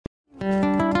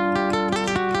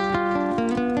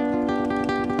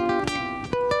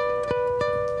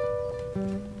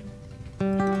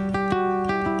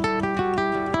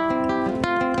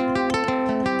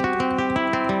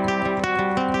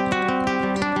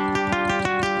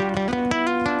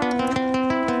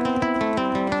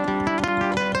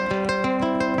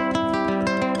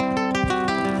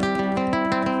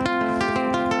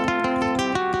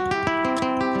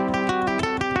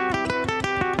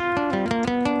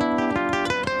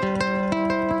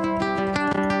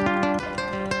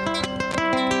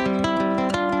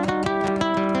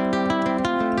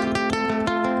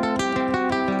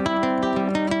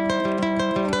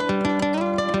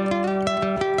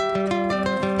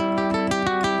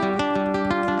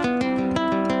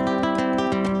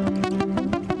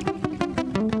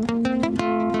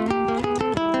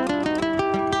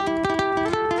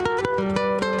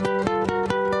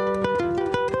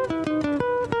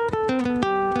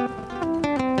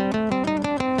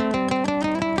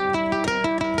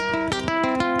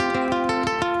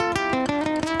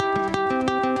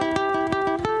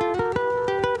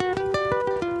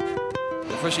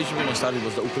first instrument I started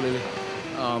was the ukulele.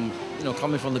 You know,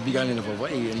 coming from the big island of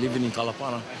Hawaii and living in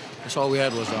Kalapana, that's all we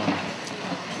had was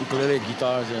ukulele,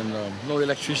 guitars, and no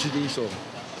electricity. So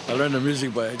I learned the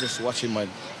music by just watching my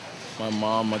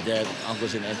mom, my dad,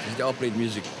 uncles, and aunties. They all played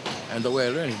music. And the way I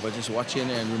learned it by just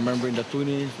watching and remembering the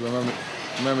tunings,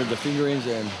 remember the fingerings,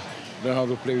 and learn how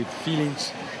to play with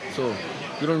feelings. So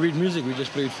we don't read music, we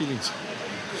just play with feelings.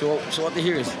 So what they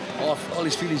hear is all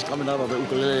these feelings coming out of the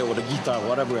ukulele or the guitar,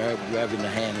 whatever we have in the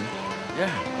hand. Yeah.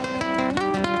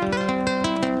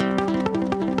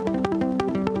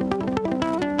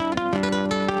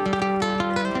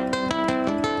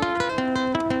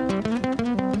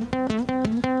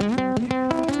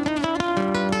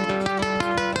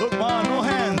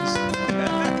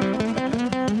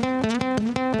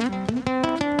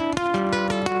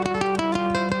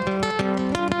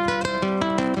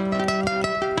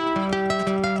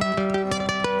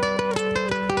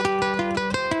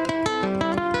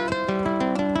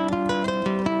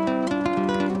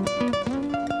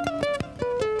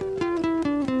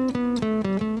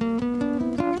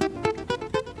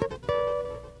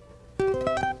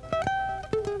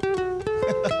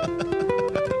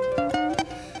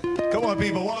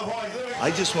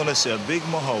 I just want to say a big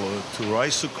mahalo to Rai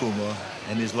Sukuma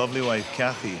and his lovely wife,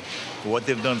 Kathy, for what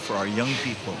they've done for our young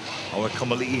people, our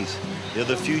Kamali'is. They're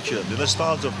the future, they're the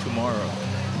stars of tomorrow.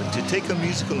 But to take a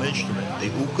musical instrument, the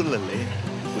ukulele,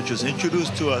 which was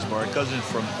introduced to us by our cousin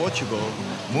from Portugal,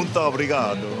 Muito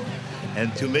Obrigado,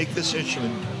 and to make this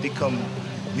instrument become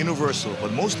universal,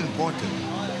 but most important,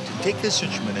 to take this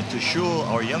instrument and to show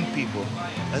our young people,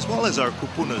 as well as our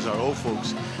kupunas, our old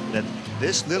folks, that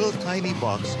this little tiny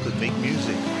box could make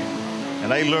music.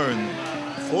 And I learned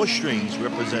 4 strings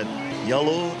represent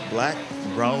yellow, black,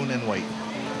 brown, and white,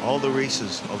 all the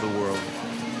races of the world.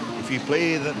 If you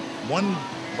play the one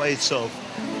by itself,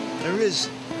 there is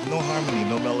no harmony,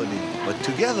 no melody. But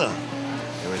together,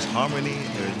 there is harmony,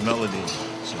 there is melody.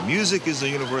 So music is the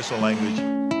universal language.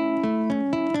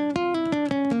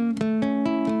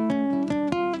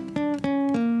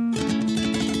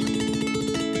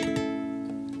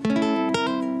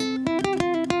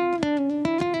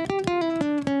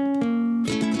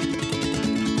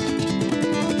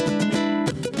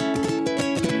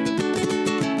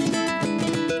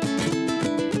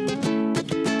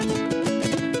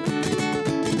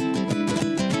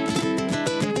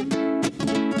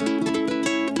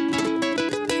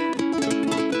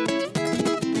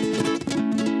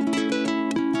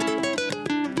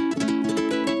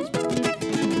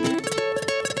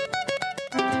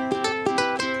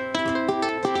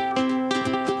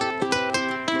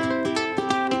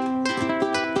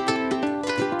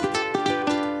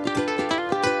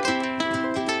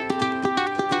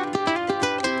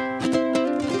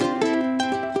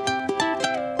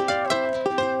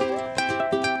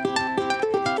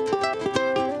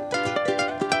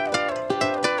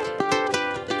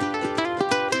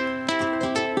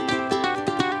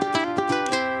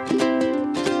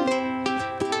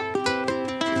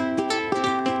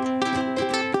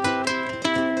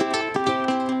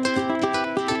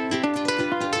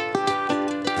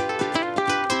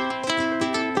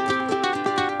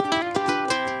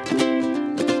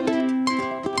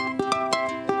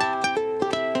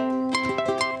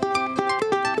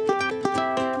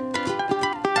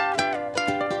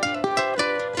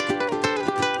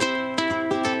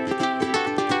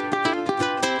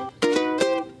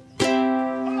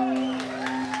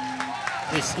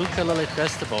 This Ukulele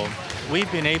Festival,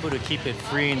 we've been able to keep it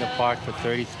free in the park for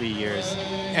 33 years.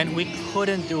 And we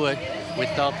couldn't do it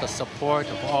without the support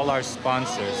of all our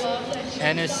sponsors,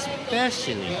 and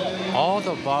especially all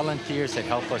the volunteers that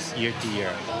help us year to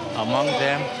year. Among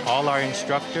them, all our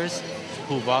instructors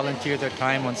who volunteer their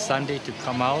time on Sunday to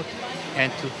come out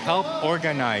and to help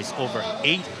organize over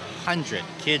 800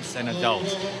 kids and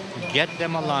adults, get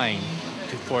them aligned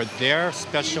for their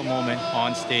special moment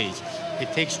on stage.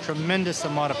 It takes tremendous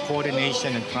amount of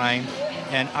coordination and time,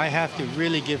 and I have to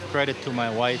really give credit to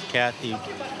my wife, Kathy,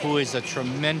 who is a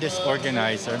tremendous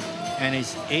organizer and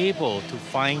is able to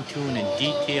fine-tune and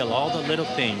detail all the little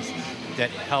things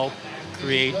that help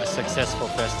create a successful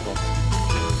festival.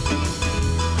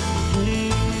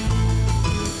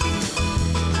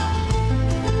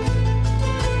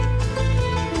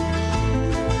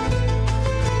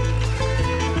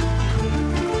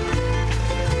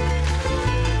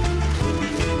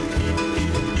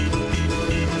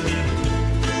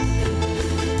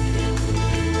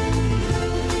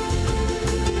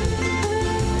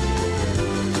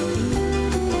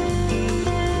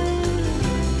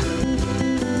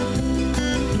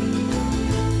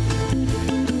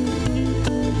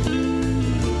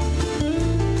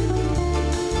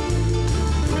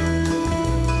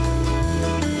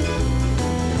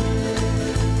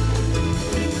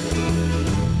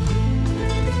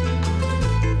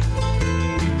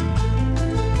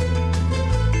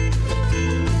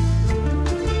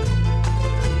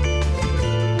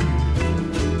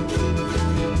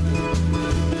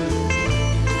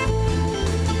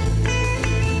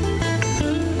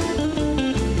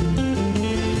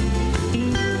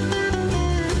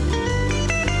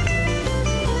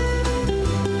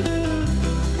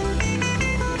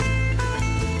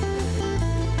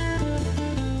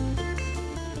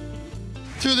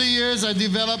 Through the years, I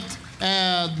developed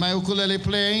my ukulele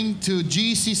playing to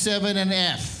G, C7, and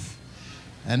F.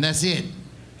 And that's it.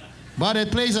 But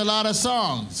it plays a lot of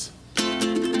songs.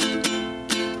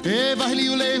 E vahili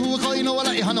ule hu ko ino wala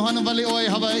I hano hano vale oi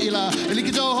hava ila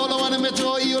elikito hola wana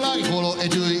metro I ula I holo e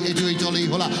toli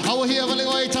hola awa hia vale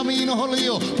oi tami ino holo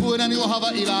io puena ni o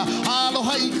hava ila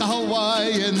aloha I ka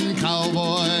Hawaiian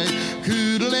cowboy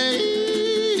kudule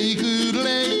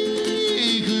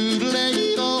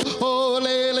o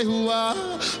lele hua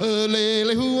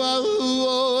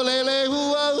o lele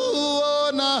hua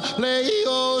o na le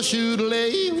o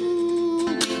shudule.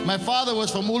 My father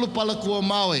was from Ulupalakua,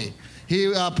 Maui. He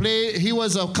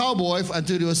was a cowboy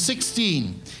until he was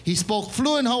 16. He spoke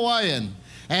fluent Hawaiian.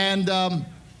 And,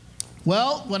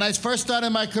 well, when I first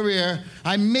started my career,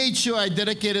 I made sure I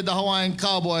dedicated the Hawaiian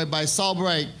Cowboy by Saul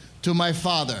Bright to my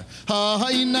father.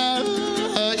 Ha-haina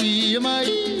i-mai,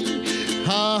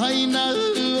 ha-haina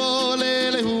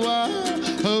o-lele hua,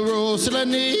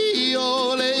 ha-rosalani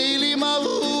o-leili mau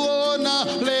o-na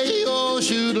leo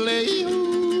shudlei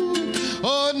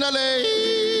o-na lei.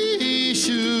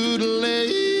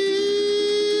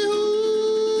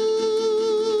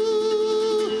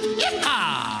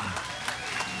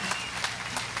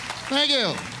 Thank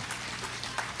you.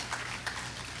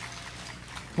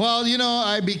 Well, you know,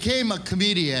 I became a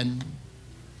comedian,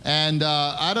 and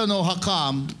I don't know how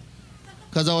come,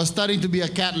 because I was studying to be a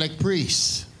Catholic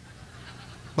priest.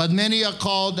 But many are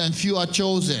called and few are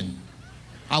chosen.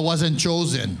 I wasn't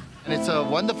chosen. And it's a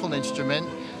wonderful instrument.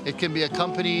 It can be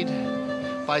accompanied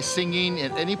by singing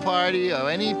at any party or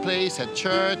any place, at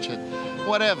church, at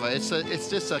whatever. It's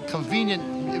just a convenient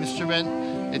instrument.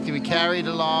 It can be carried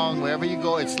along wherever you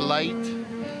go. It's light,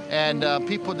 and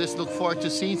people just look forward to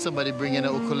seeing somebody bring in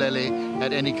a ukulele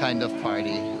at any kind of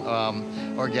party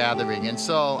or gathering. And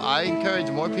so I encourage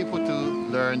more people to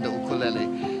learn the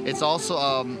ukulele. It's also,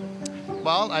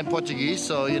 well, I'm Portuguese,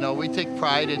 so you know we take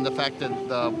pride in the fact that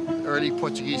the early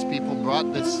Portuguese people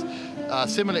brought this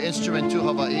similar instrument to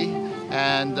Hawaii,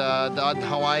 and the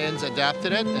Hawaiians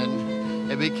adapted it, and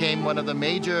it became one of the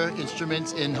major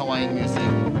instruments in Hawaiian music.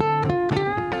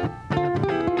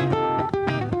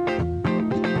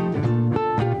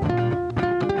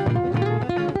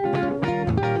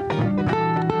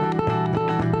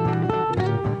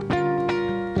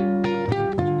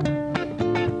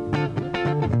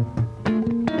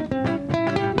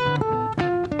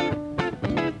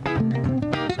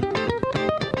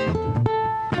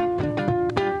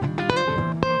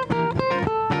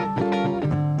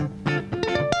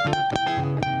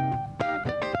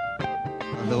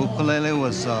 The ukulele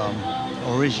was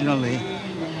originally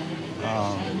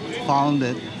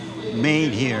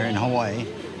made here in Hawaii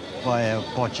by a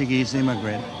Portuguese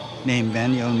immigrant named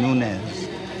Manuel Nunez.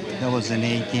 That was in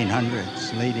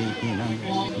 1800s, late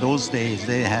 1800s. Those days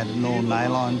they had no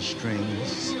nylon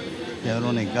strings. They had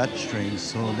only gut strings,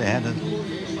 so they had an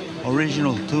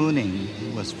original tuning.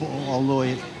 It was although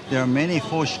there are many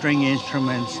four-string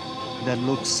instruments that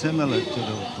look similar to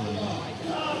the ukulele.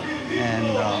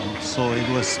 And so it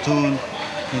was tuned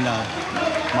in a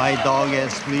My Dog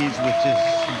As Please, which is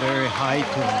very high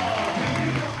tune.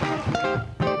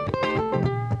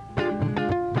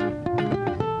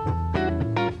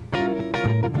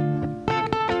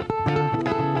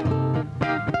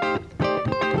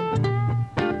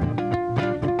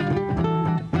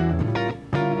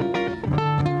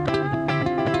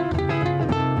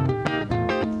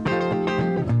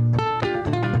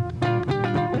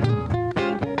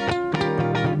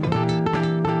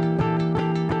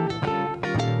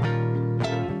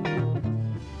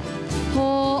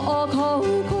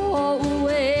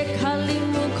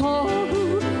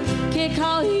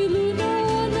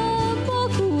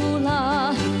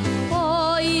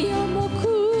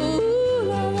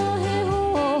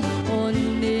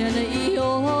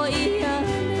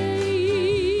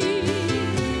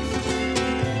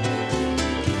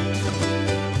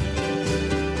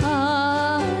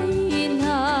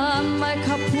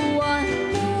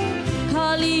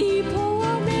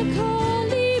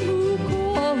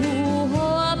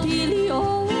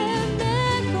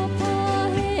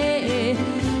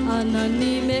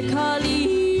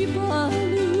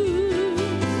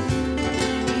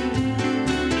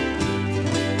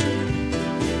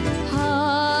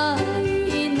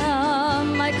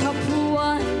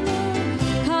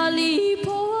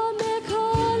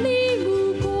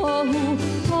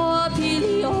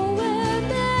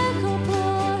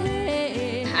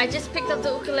 I just picked up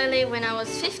the ukulele when I was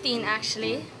 15,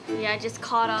 actually. Yeah, I just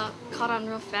caught on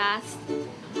real fast.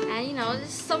 And you know,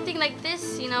 just something like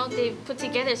this, you know, they put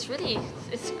together. It's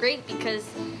great because,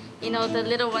 you know, the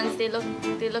little ones they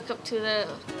look up to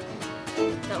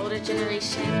the older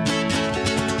generation.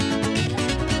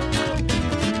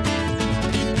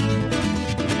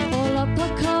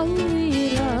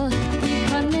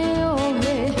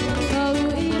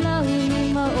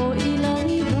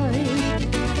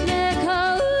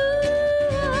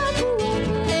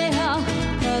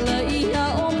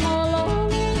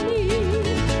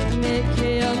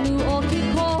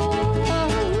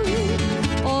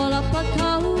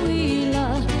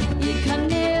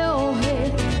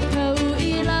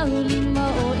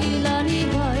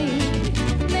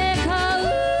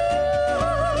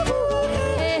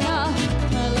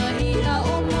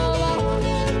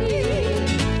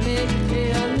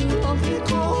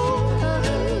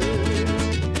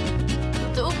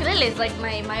 It's like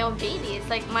my own baby. It's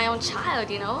like my own child,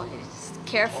 you know. You just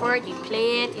care for it, you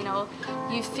play it, you know.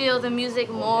 You feel the music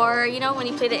more, you know, when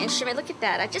you play the instrument. Look at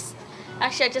that. I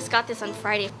just got this on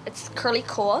Friday. It's curly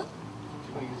coal.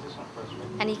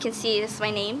 And you can see this is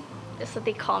my name. This is what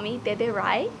they call me, Bebe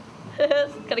Rai.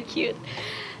 It's kind of cute.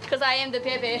 Because I am the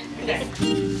Bebe.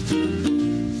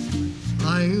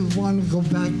 I want to go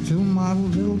back to my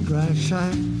little grass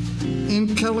shack in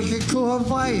Kelikakua,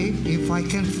 Hawaii, if I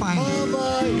can find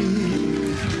it.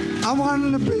 I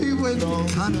want to be with the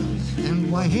Kanas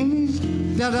and Wahinis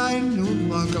that I knew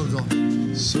long ago.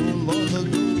 So long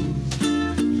ago.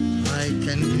 I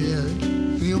can hear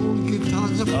the old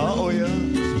guitars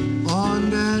playing on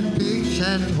that big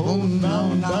sad home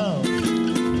now.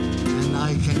 And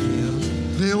I can hear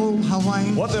the old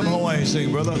Hawaiian What them Hawaiian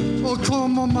sing, brother? O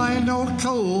como mai no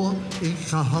kau I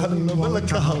ka hau wala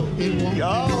kau. It won't be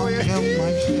long till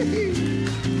my ship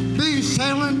be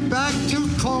sailing back to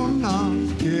Kona.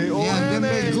 Yeah, they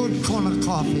make good Kona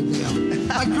coffee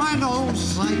there. I grind old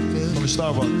ciphers. From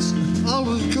Starbucks.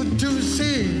 Always good to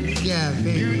see. Yeah,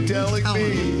 baby. You telling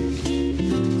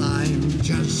me? I'm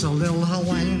just a little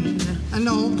Hawaiian, an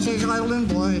old Sea Island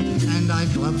boy, and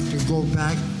I'd love to go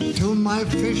back to my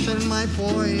fish and my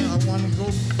boy. I want to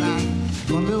go back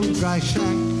to a little dry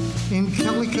shack in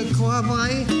Kelikakua,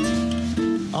 Hawaii.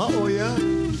 Oh, yeah.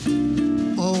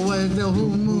 Oh, where the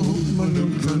humu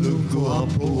manuka nuku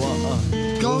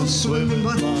apua go swimming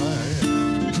by.